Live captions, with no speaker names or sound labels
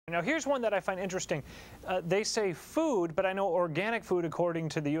Now here's one that I find interesting. They say food, but I know organic food, according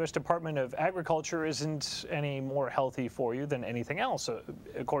to the U.S. Department of Agriculture, isn't any more healthy for you than anything else,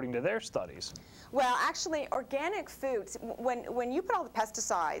 according to their studies. Well, actually, organic foods, when you put all the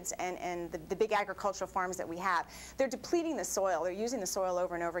pesticides and the big agricultural farms that we have, they're depleting the soil. They're using the soil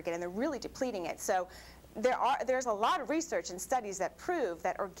over and over again, and they're really depleting it. So there's a lot of research and studies that prove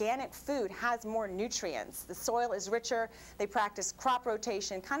that organic food has more nutrients. The soil is richer. They practice crop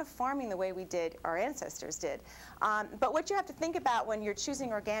rotation, kind of farming the way our ancestors did. But what you have to think about when you're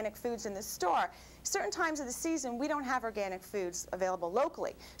choosing organic foods in the store, certain times of the season we don't have organic foods available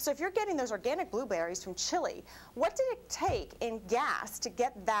locally. So if you're getting those organic blueberries from Chile, what did it take in gas to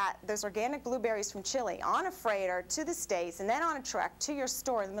get those organic blueberries from Chile on a freighter to the States and then on a truck to your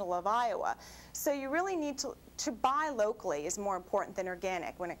store in the middle of Iowa? So you really need to buy locally is more important than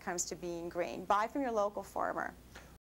organic when it comes to being green. Buy from your local farmer.